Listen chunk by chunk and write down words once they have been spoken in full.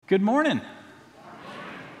Good morning.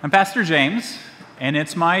 I'm Pastor James, and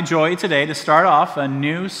it's my joy today to start off a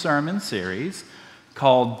new sermon series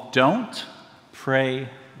called Don't Pray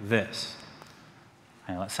This.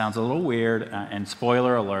 I know that sounds a little weird, and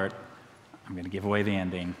spoiler alert, I'm going to give away the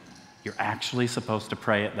ending. You're actually supposed to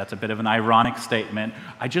pray it. That's a bit of an ironic statement.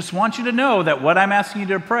 I just want you to know that what I'm asking you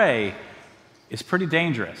to pray is pretty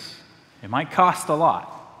dangerous. It might cost a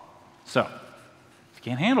lot. So, if you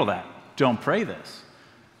can't handle that, don't pray this.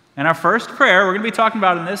 And our first prayer we're going to be talking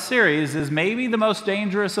about in this series is maybe the most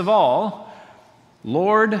dangerous of all.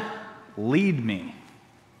 Lord, lead me.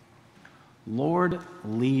 Lord,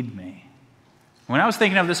 lead me. When I was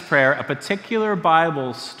thinking of this prayer, a particular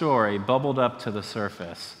Bible story bubbled up to the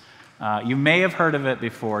surface. You may have heard of it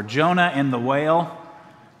before. Jonah and the whale.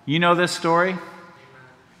 You know this story?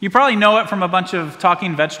 You probably know it from a bunch of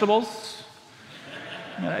talking vegetables.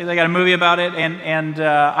 They got a movie about it, and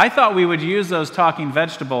I thought we would use those talking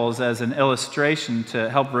vegetables as an illustration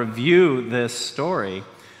to help review this story.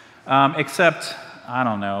 Except, I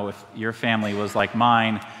don't know, if your family was like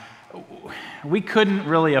mine, we couldn't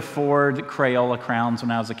really afford Crayola crowns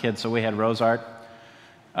when I was a kid, so we had Rose Art.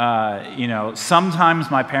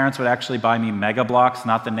 Sometimes my parents would actually buy me Mega Blocks,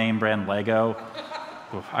 not the name brand Lego.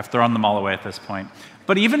 I've thrown them all away at this point.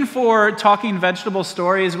 But even for talking vegetable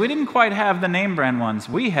stories, we didn't quite have the name brand ones.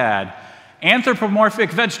 We had anthropomorphic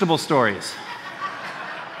vegetable stories.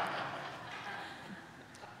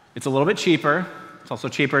 It's a little bit cheaper. It's also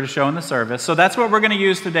cheaper to show in the service. So that's what we're going to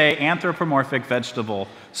use today, anthropomorphic vegetable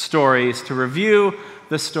stories, to review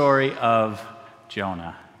the story of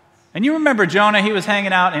Jonah. And you remember Jonah, he was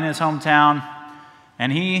hanging out in his hometown,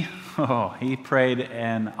 and he prayed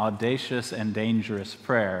an audacious and dangerous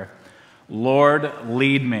prayer. Lord,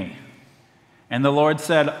 lead me. And the Lord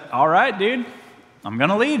said, all right, dude, I'm going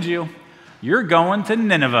to lead you. You're going to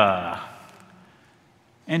Nineveh.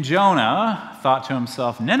 And Jonah thought to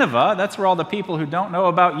himself, Nineveh, that's where all the people who don't know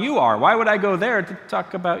about you are. Why would I go there to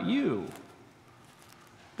talk about you?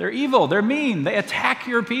 They're evil. They're mean. They attack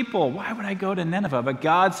your people. Why would I go to Nineveh? But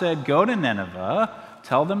God said, go to Nineveh.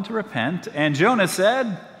 Tell them to repent. And Jonah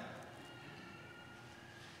said,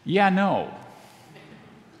 yeah, no.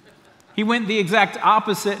 He went the exact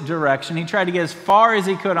opposite direction. He tried to get as far as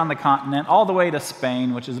he could on the continent, all the way to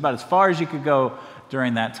Spain, which is about as far as you could go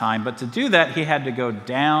during that time. But to do that, he had to go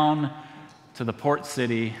down to the port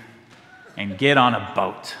city and get on a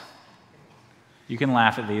boat. You can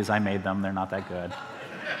laugh at these. I made them. They're not that good.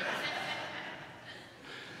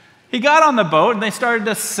 He got on the boat, and they started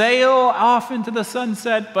to sail off into the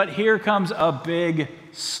sunset, but here comes a big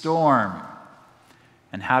storm.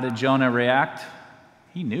 And how did Jonah react?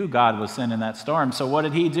 He knew God was sending that storm. So what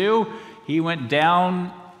did he do? He went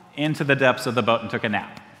down into the depths of the boat and took a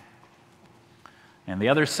nap. And the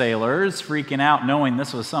other sailors, freaking out, knowing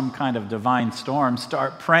this was some kind of divine storm,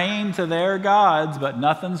 start praying to their gods, but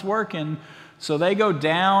nothing's working. So they go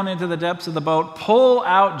down into the depths of the boat, pull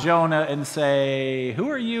out Jonah, and say, who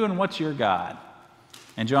are you and what's your God?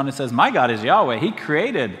 And Jonah says, my God is Yahweh. He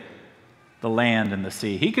created the land and the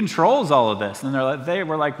sea. He controls all of this. And they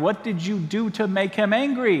were like, what did you do to make him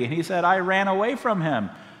angry? And he said, I ran away from him.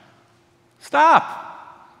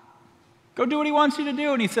 Stop. Go do what he wants you to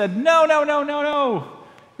do. And he said, no.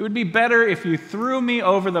 It would be better if you threw me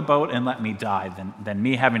over the boat and let me die than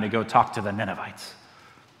me having to go talk to the Ninevites.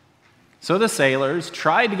 So the sailors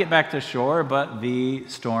tried to get back to shore, but the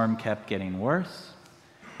storm kept getting worse.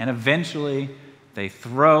 And eventually, they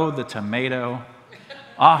throw the tomato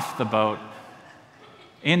off the boat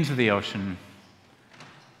into the ocean,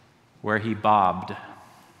 where he bobbed.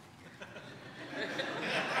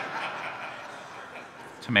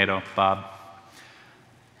 Tomato, bob.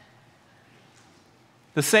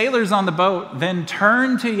 The sailors on the boat then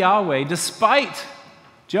turned to Yahweh. Despite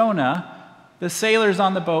Jonah, the sailors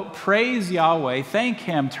on the boat praise Yahweh, thank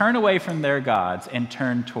him, turn away from their gods, and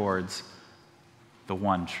turn towards the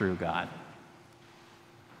one true God.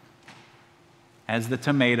 As the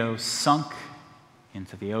tomato sunk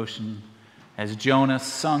into the ocean, as Jonah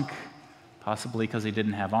sunk, possibly because he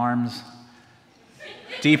didn't have arms,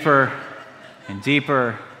 deeper and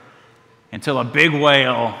deeper, until a big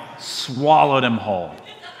whale swallowed him whole.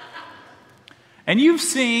 And you've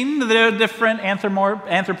seen the different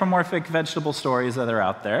anthropomorphic vegetable stories that are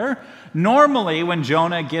out there. Normally, when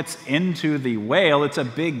Jonah gets into the whale, it's a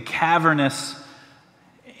big cavernous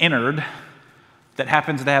innard that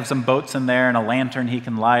happens to have some boats in there and a lantern he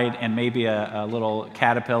can light and maybe a little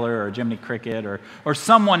caterpillar or a Jiminy Cricket or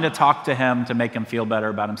someone to talk to him to make him feel better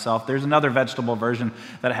about himself. There's another vegetable version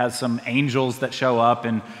that has some angels that show up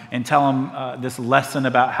and tell him this lesson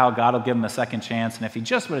about how God will give him a second chance, and if he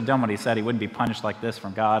just would have done what he said, he wouldn't be punished like this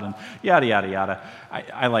from God, and yada, yada, yada.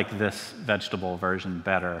 I like this vegetable version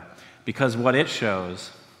better because what it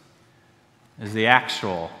shows is the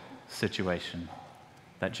actual situation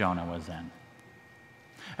that Jonah was in.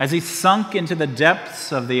 As he sunk into the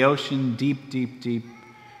depths of the ocean, deep, deep, deep,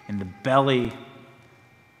 in the belly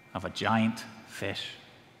of a giant fish,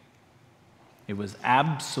 it was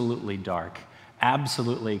absolutely dark,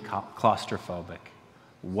 absolutely claustrophobic,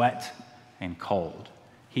 wet and cold.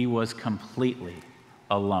 He was completely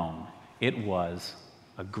alone. It was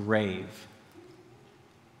a grave.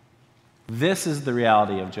 This is the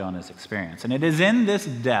reality of Jonah's experience. And it is in this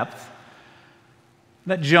depth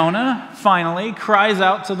that Jonah finally cries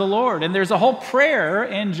out to the Lord. And there's a whole prayer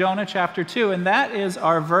in Jonah chapter 2, and that is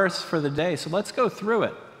our verse for the day. So let's go through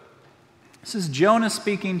it. This is Jonah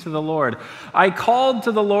speaking to the Lord. I called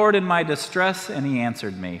to the Lord in my distress, and he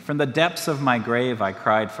answered me. From the depths of my grave I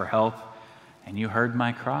cried for help, and you heard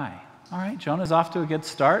my cry. All right, Jonah's off to a good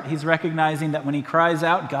start. He's recognizing that when he cries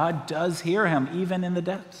out, God does hear him, even in the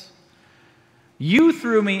depths. You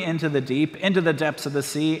threw me into the deep, into the depths of the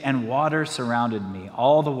sea, and water surrounded me.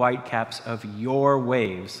 All the whitecaps of your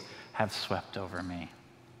waves have swept over me.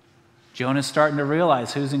 Jonah's starting to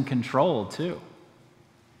realize who's in control, too.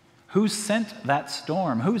 Who sent that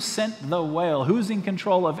storm? Who sent the whale? Who's in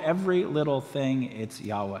control of every little thing? It's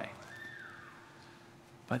Yahweh.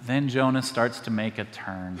 But then Jonah starts to make a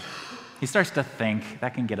turn. He starts to think.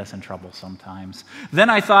 That can get us in trouble sometimes. Then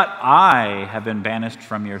I thought, I have been banished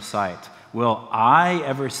from your sight. Will I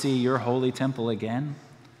ever see your holy temple again?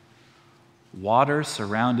 Water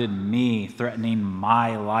surrounded me, threatening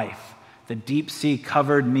my life. The deep sea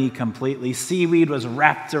covered me completely. Seaweed was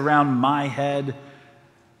wrapped around my head.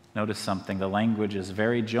 Notice something. The language is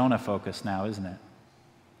very Jonah-focused now, isn't it?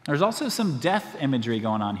 There's also some death imagery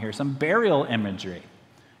going on here, some burial imagery.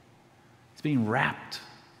 It's being wrapped.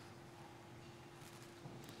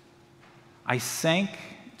 I sank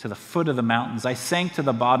to the foot of the mountains. I sank to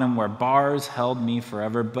the bottom where bars held me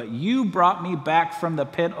forever. But you brought me back from the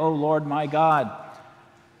pit, O Lord my God.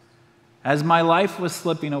 As my life was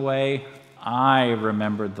slipping away, I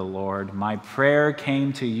remembered the Lord. My prayer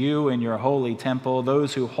came to you in your holy temple.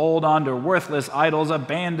 Those who hold on to worthless idols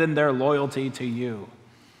abandon their loyalty to you.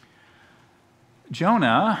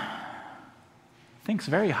 Jonah thinks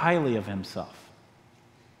very highly of himself.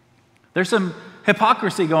 There's some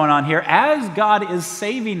hypocrisy going on here. As God is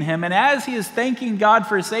saving him, and as he is thanking God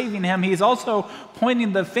for saving him, he's also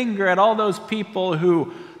pointing the finger at all those people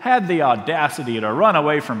who had the audacity to run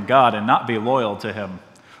away from God and not be loyal to him.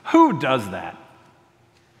 Who does that?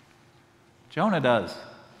 Jonah does.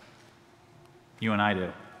 You and I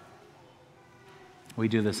do. We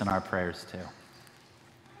do this in our prayers too.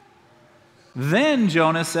 Then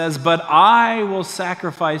Jonah says, but I will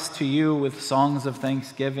sacrifice to you with songs of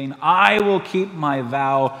thanksgiving. I will keep my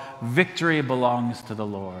vow. Victory belongs to the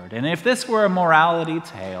Lord. And if this were a morality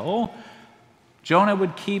tale, Jonah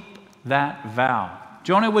would keep that vow.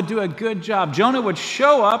 Jonah would do a good job. Jonah would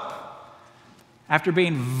show up after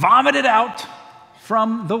being vomited out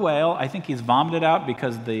from the whale. I think he's vomited out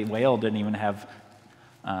because the whale didn't even have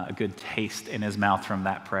a good taste in his mouth from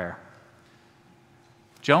that prayer.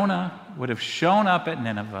 Jonah would have shown up at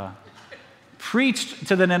Nineveh, preached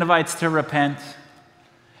to the Ninevites to repent,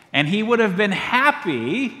 and he would have been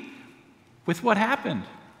happy with what happened,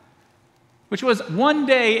 which was one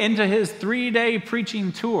day into his 3-day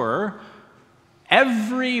preaching tour,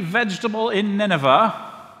 every vegetable in Nineveh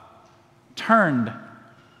turned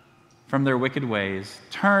from their wicked ways,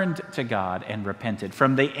 turned to God and repented.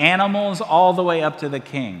 From the animals all the way up to the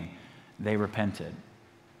king, they repented.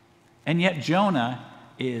 And yet Jonah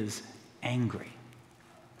is angry.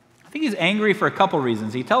 I think he's angry for a couple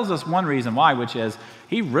reasons. He tells us one reason why, which is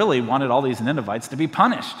he really wanted all these Ninevites to be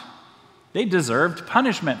punished. They deserved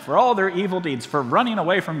punishment for all their evil deeds, for running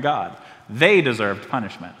away from God. They deserved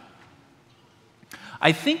punishment.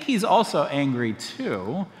 I think he's also angry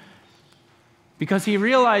too because he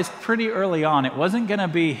realized pretty early on it wasn't going to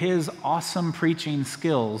be his awesome preaching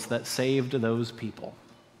skills that saved those people.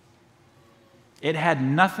 It had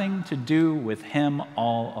nothing to do with him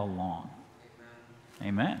all along.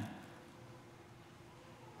 Amen.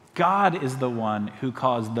 God is the one who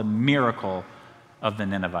caused the miracle of the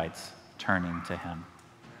Ninevites turning to him.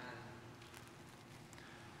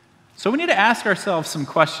 So we need to ask ourselves some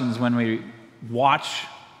questions when we watch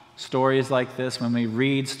stories like this, when we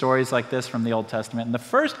read stories like this from the Old Testament. And the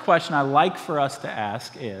first question I like for us to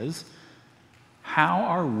ask is, how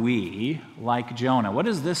are we like Jonah? What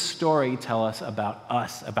does this story tell us,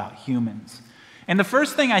 about humans? And the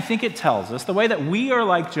first thing I think it tells us, the way that we are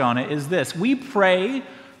like Jonah, is this. We pray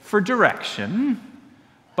for direction,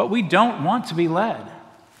 but we don't want to be led.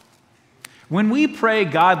 When we pray,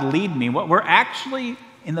 God, lead me, what we're actually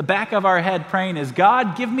in the back of our head praying is,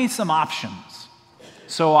 God, give me some options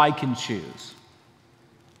so I can choose.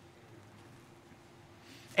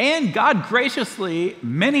 And God graciously,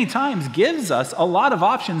 many times, gives us a lot of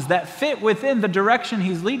options that fit within the direction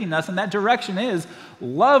he's leading us, and that direction is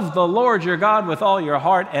love the Lord your God with all your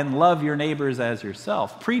heart and love your neighbors as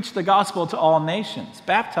yourself. Preach the gospel to all nations,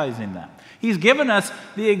 baptizing them. He's given us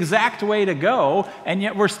the exact way to go, and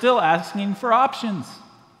yet we're still asking for options.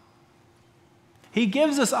 He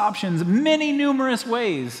gives us options, many numerous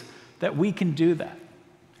ways that we can do that,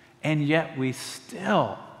 and yet we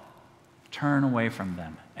still turn away from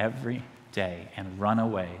them every day and run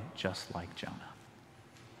away just like Jonah.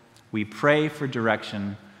 We pray for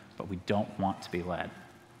direction, but we don't want to be led.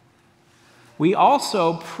 We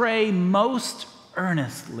also pray most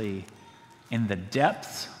earnestly in the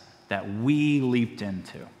depths that we leaped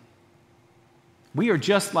into. We are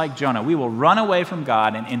just like Jonah. We will run away from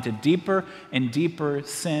God and into deeper and deeper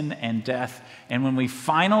sin and death. And when we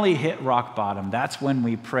finally hit rock bottom, that's when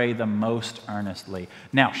we pray the most earnestly.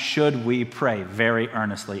 Now, should we pray very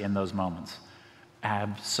earnestly in those moments?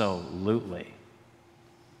 Absolutely.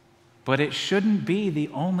 But it shouldn't be the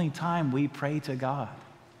only time we pray to God.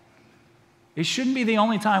 It shouldn't be the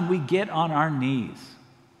only time we get on our knees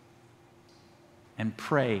and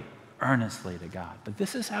pray earnestly to God. But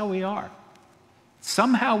this is how we are.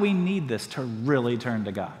 Somehow we need this to really turn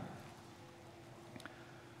to God.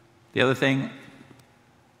 The other thing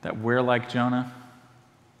that we're like Jonah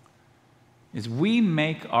is we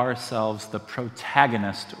make ourselves the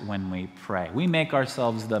protagonist when we pray. We make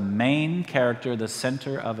ourselves the main character, the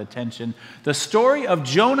center of attention. The story of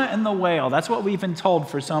Jonah and the whale, that's what we've been told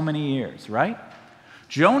for so many years, right?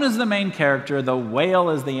 Jonah's the main character, the whale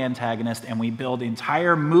is the antagonist, and we build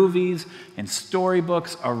entire movies and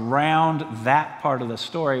storybooks around that part of the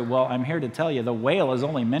story. Well, I'm here to tell you, the whale is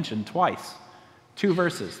only mentioned twice. 2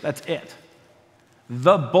 verses, that's it.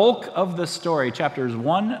 The bulk of the story, chapters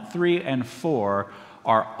 1, 3, and 4,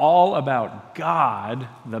 are all about God,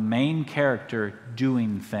 the main character,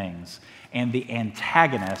 doing things, and the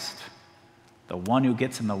antagonist, the one who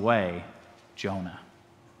gets in the way, Jonah.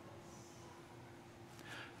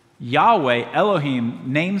 Yahweh,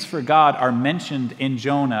 Elohim, names for God are mentioned in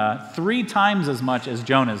Jonah 3 times as much as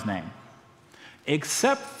Jonah's name,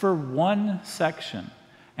 except for one section,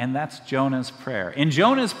 and that's Jonah's prayer. In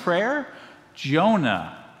Jonah's prayer,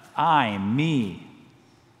 Jonah, I, me,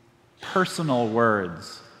 personal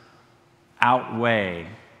words outweigh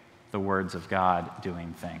the words of God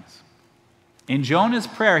doing things. In Jonah's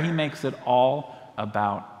prayer, he makes it all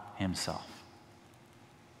about himself.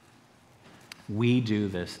 We do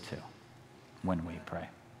this too when we pray.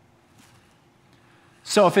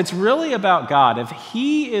 So if it's really about God, if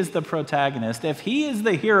he is the protagonist, if he is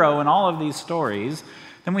the hero in all of these stories,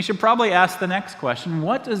 then we should probably ask the next question: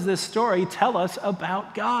 what does this story tell us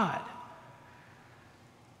about God?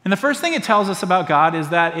 And the first thing it tells us about God is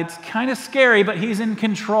that it's kind of scary, but he's in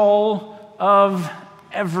control of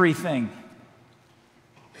everything.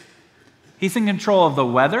 He's in control of the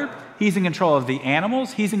weather. He's in control of the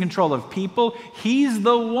animals. He's in control of people. He's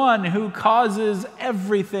the one who causes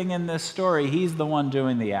everything in this story. He's the one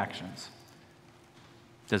doing the actions.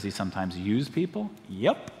 Does he sometimes use people?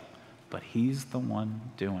 Yep. But he's the one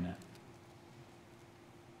doing it.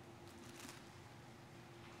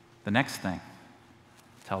 The next thing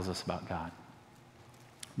tells us about God.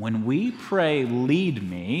 When we pray, lead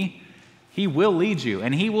me, he will lead you,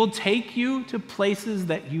 and he will take you to places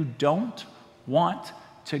that you don't want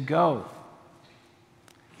to go.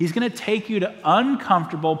 He's going to take you to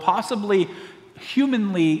uncomfortable, possibly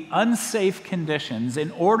humanly unsafe conditions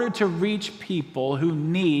in order to reach people who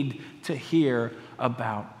need to hear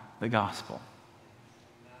about the gospel.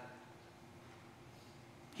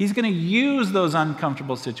 He's going to use those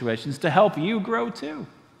uncomfortable situations to help you grow too.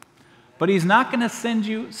 But he's not going to send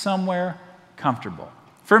you somewhere comfortable.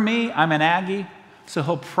 For me, I'm an Aggie, so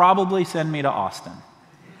he'll probably send me to Austin.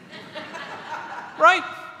 Right?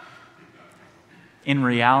 In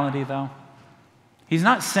reality, though, he's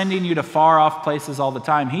not sending you to far-off places all the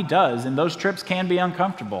time. He does, and those trips can be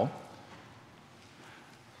uncomfortable.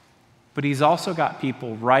 But he's also got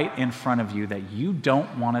people right in front of you that you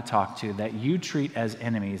don't want to talk to, that you treat as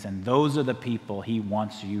enemies, and those are the people he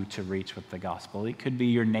wants you to reach with the gospel. It could be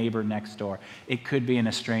your neighbor next door. It could be an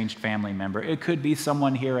estranged family member. It could be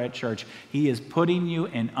someone here at church. He is putting you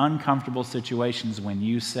in uncomfortable situations when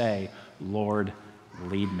you say, Lord,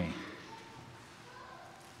 lead me.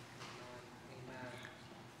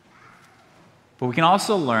 But we can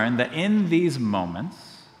also learn that in these moments,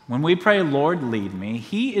 when we pray, Lord, lead me,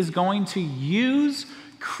 he is going to use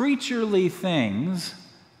creaturely things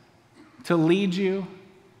to lead you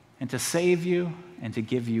and to save you and to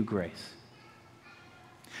give you grace.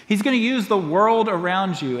 He's going to use the world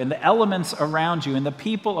around you and the elements around you and the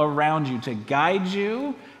people around you to guide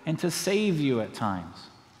you and to save you at times.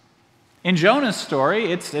 In Jonah's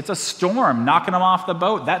story, it's a storm knocking him off the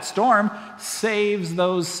boat. That storm saves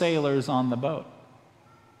those sailors on the boat.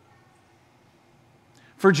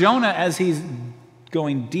 For Jonah, as he's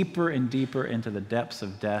going deeper and deeper into the depths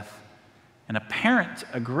of death, an apparent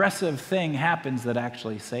aggressive thing happens that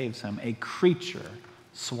actually saves him. A creature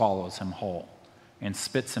swallows him whole and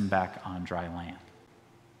spits him back on dry land.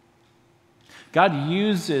 God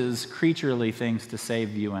uses creaturely things to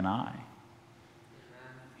save you and I.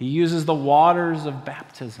 He uses the waters of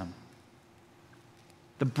baptism.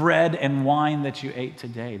 The bread and wine that you ate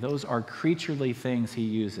today, those are creaturely things he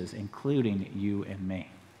uses, including you and me.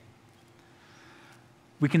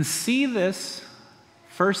 We can see this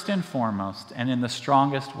first and foremost and in the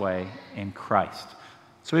strongest way in Christ.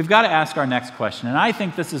 So we've got to ask our next question, and I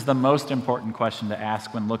think this is the most important question to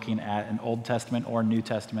ask when looking at an Old Testament or New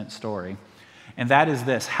Testament story, and that is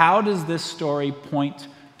this: how does this story point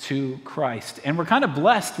to Christ? And we're kind of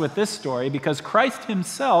blessed with this story because Christ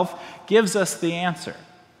himself gives us the answer.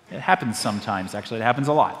 It happens sometimes, actually, it happens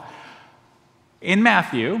a lot. In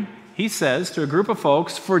Matthew, he says to a group of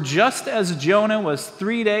folks, "For just as Jonah was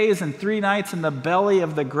 3 days and 3 nights in the belly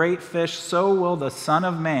of the great fish, so will the Son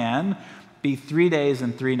of Man be 3 days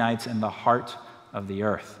and 3 nights in the heart of the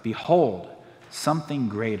earth. Behold, something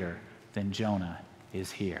greater than Jonah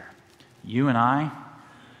is here." You and I,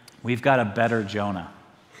 we've got a better Jonah.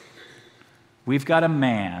 We've got a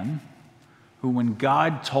man who, when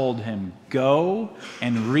God told him, go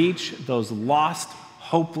and reach those lost,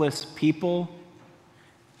 hopeless people,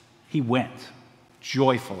 he went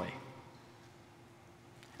joyfully.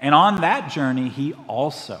 And on that journey, he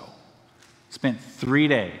also spent 3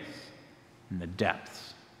 days in the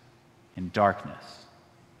depths, in darkness,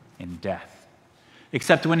 in death.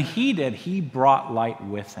 Except when he did, he brought light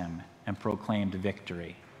with him and proclaimed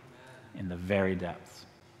victory in the very depths.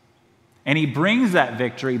 And he brings that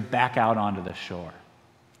victory back out onto the shore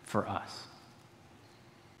for us.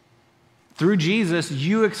 Through Jesus,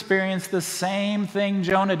 you experience the same thing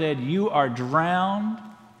Jonah did. You are drowned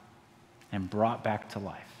and brought back to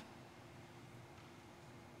life.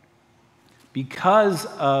 Because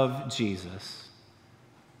of Jesus,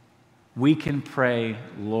 we can pray,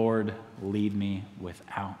 Lord, lead me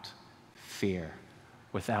without fear,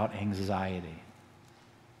 without anxiety.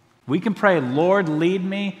 We can pray, Lord, lead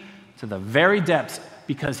me to the very depths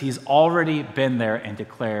because he's already been there and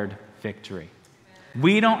declared victory.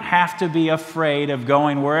 We don't have to be afraid of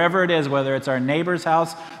going wherever it is, whether it's our neighbor's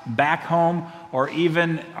house, back home, or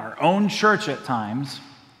even our own church at times.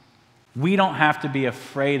 We don't have to be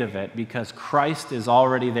afraid of it because Christ is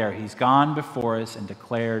already there. He's gone before us and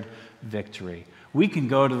declared victory. We can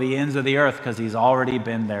go to the ends of the earth because he's already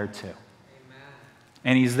been there too. Amen.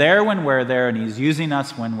 And he's there when we're there, and he's using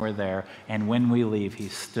us when we're there, and when we leave,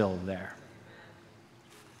 he's still there.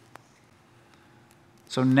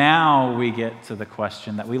 So now we get to the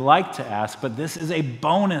question that we like to ask, but this is a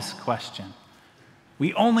bonus question.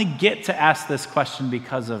 We only get to ask this question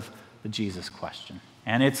because of the Jesus question.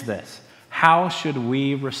 And it's this: how should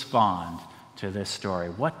we respond to this story?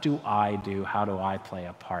 What do I do? How do I play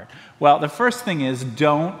a part? Well, the first thing is,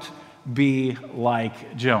 don't be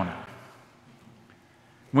like Jonah.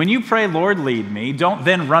 When you pray, Lord, lead me, don't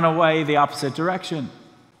then run away the opposite direction.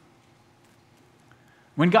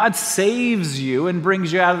 When God saves you and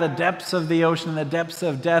brings you out of the depths of the ocean and the depths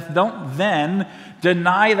of death, don't then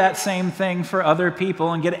deny that same thing for other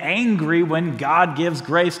people and get angry when God gives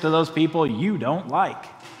grace to those people you don't like.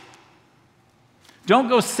 Don't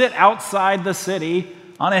go sit outside the city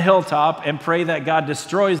on a hilltop and pray that God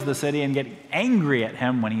destroys the city and get angry at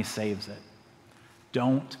him when he saves it.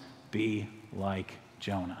 Don't be like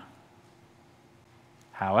Jonah.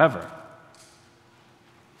 However,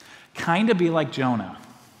 kind of be like Jonah.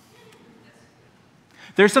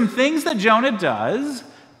 There's some things that Jonah does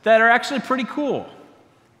that are actually pretty cool.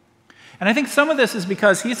 And I think some of this is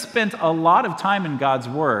because he spent a lot of time in God's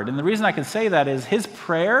Word. And the reason I can say that is his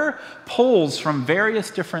prayer pulls from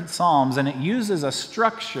various different Psalms, and it uses a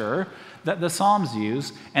structure that the Psalms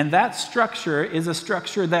use. And that structure is a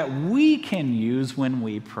structure that we can use when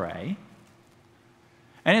we pray.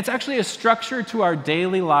 And it's actually a structure to our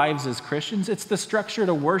daily lives as Christians. It's the structure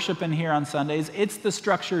to worship in here on Sundays. It's the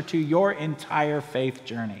structure to your entire faith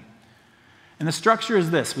journey. And the structure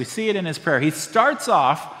is this. We see it in his prayer. He starts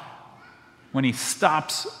off when he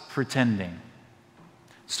stops pretending.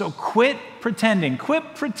 So quit pretending.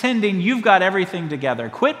 Quit pretending you've got everything together.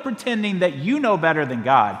 Quit pretending that you know better than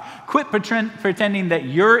God. Quit pretending that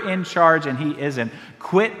you're in charge and he isn't.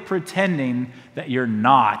 Quit pretending that you're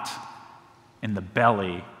not in the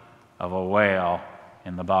belly of a whale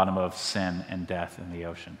in the bottom of sin and death in the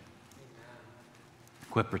ocean.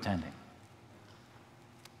 Quit pretending.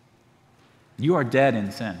 You are dead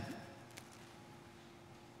in sin.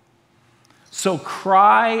 So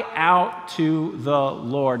cry out to the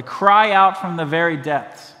Lord. Cry out from the very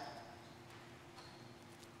depths.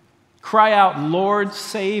 Cry out, Lord,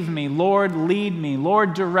 save me. Lord, lead me.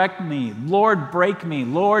 Lord, direct me. Lord, break me.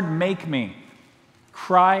 Lord, make me.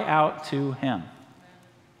 Cry out to him.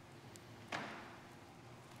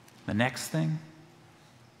 The next thing,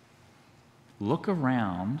 look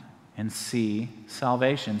around and see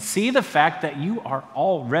salvation. See the fact that you are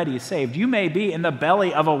already saved. You may be in the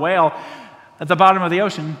belly of a whale at the bottom of the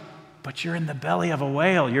ocean, but you're in the belly of a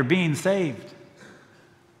whale. You're being saved.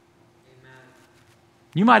 Amen.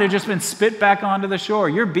 You might have just been spit back onto the shore.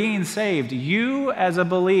 You're being saved. You, as a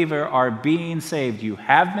believer, are being saved. You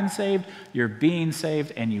have been saved, you're being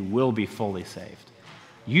saved, and you will be fully saved.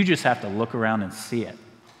 You just have to look around and see it.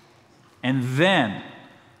 And then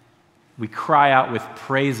we cry out with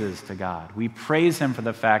praises to God. We praise him for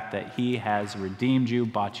the fact that he has redeemed you,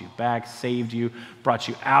 bought you back, saved you, brought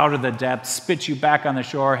you out of the depths, spit you back on the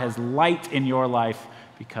shore, has light in your life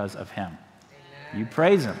because of him. Amen. You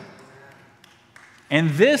praise him.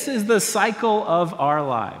 And this is the cycle of our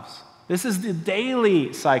lives. This is the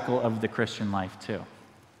daily cycle of the Christian life too.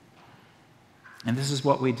 And this is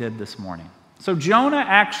what we did this morning. So Jonah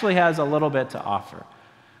actually has a little bit to offer.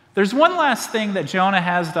 There's one last thing that Jonah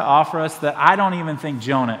has to offer us that I don't even think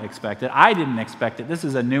Jonah expected. I didn't expect it. This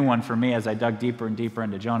is a new one for me as I dug deeper and deeper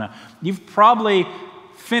into Jonah. You've probably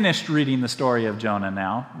finished reading the story of Jonah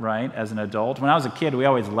now, right, as an adult. When I was a kid, we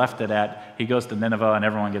always left it at he goes to Nineveh and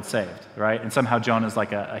everyone gets saved, right? And somehow Jonah's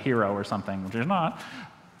like a hero or something, which he's not.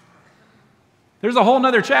 There's a whole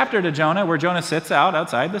other chapter to Jonah where Jonah sits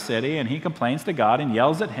outside the city and he complains to God and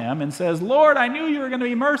yells at him and says, Lord, I knew you were going to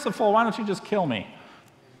be merciful. Why don't you just kill me?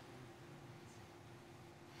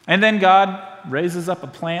 And then God raises up a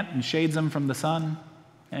plant and shades him from the sun.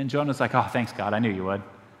 And Jonah's like, oh, thanks, God. I knew you would.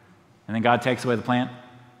 And then God takes away the plant.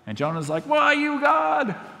 And Jonah's like, why you,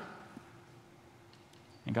 God?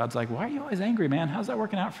 And God's like, why are you always angry, man? How's that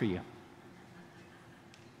working out for you?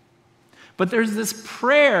 But there's this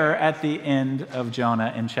prayer at the end of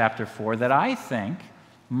Jonah in chapter 4 that I think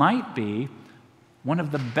might be one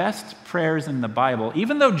of the best prayers in the Bible,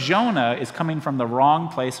 even though Jonah is coming from the wrong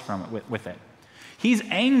place with it. He's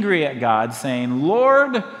angry at God, saying,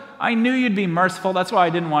 Lord, I knew you'd be merciful. That's why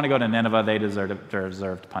I didn't want to go to Nineveh. They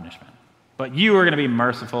deserved punishment. But you are going to be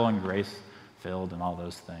merciful and grace-filled and all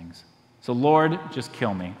those things. So, Lord, just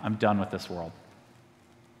kill me. I'm done with this world.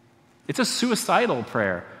 It's a suicidal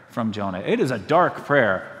prayer from Jonah. It is a dark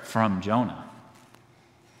prayer from Jonah.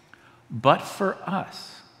 But for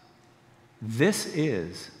us, this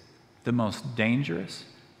is the most dangerous,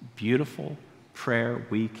 beautiful prayer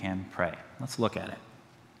we can pray. Let's look at it.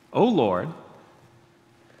 O Lord,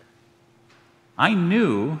 I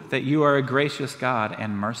knew that you are a gracious God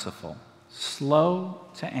and merciful, slow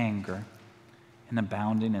to anger and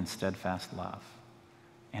abounding in steadfast love,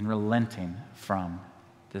 and relenting from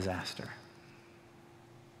disaster.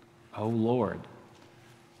 O Lord,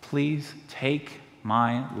 please take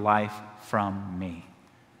my life from me,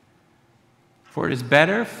 for it is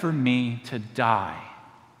better for me to die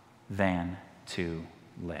than to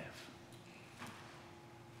live.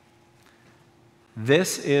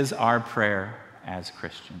 This is our prayer as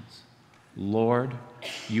Christians. Lord,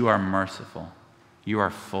 you are merciful. You are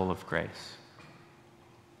full of grace.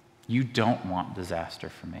 You don't want disaster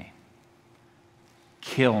for me.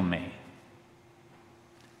 Kill me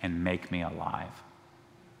and make me alive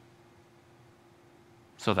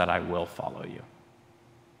so that I will follow you.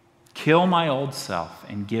 Kill my old self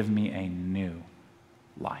and give me a new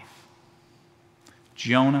life.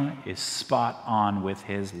 Jonah is spot on with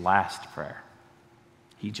his last prayer.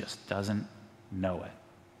 He just doesn't know it.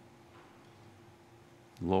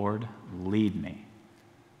 Lord, lead me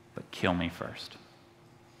but kill me first.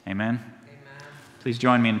 Amen? Please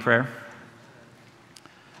join me in prayer.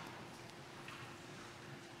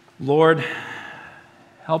 Lord,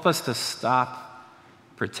 help us to stop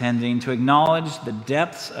pretending, to acknowledge the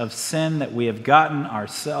depths of sin that we have gotten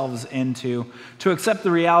ourselves into, to accept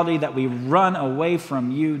the reality that we run away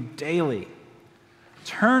from you daily.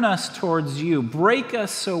 Turn us towards you. Break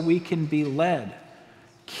us so we can be led.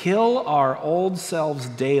 Kill our old selves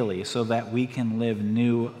daily so that we can live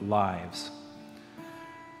new lives.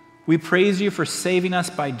 We praise you for saving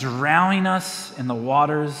us by drowning us in the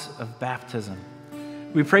waters of baptism.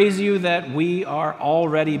 We praise you that we are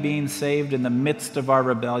already being saved in the midst of our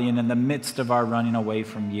rebellion, in the midst of our running away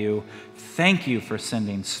from you. Thank you for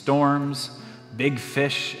sending storms, big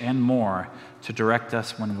fish, and more to direct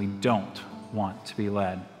us when we don't want to be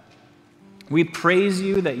led. We praise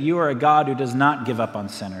you that you are a God who does not give up on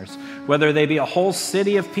sinners, whether they be a whole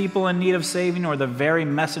city of people in need of saving or the very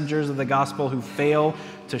messengers of the gospel who fail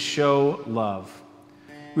to show love.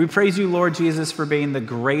 We praise you, Lord Jesus, for being the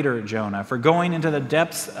greater Jonah, for going into the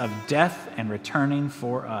depths of death and returning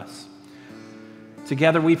for us.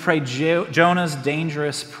 Together we pray Jonah's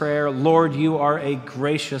dangerous prayer. Lord, you are a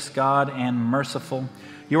gracious God and merciful.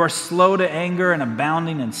 You are slow to anger and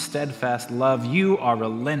abounding in steadfast love. You are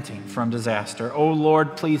relenting from disaster. Oh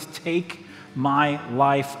Lord, please take my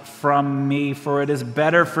life from me, for it is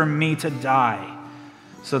better for me to die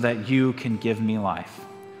so that you can give me life.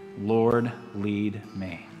 Lord, lead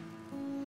me.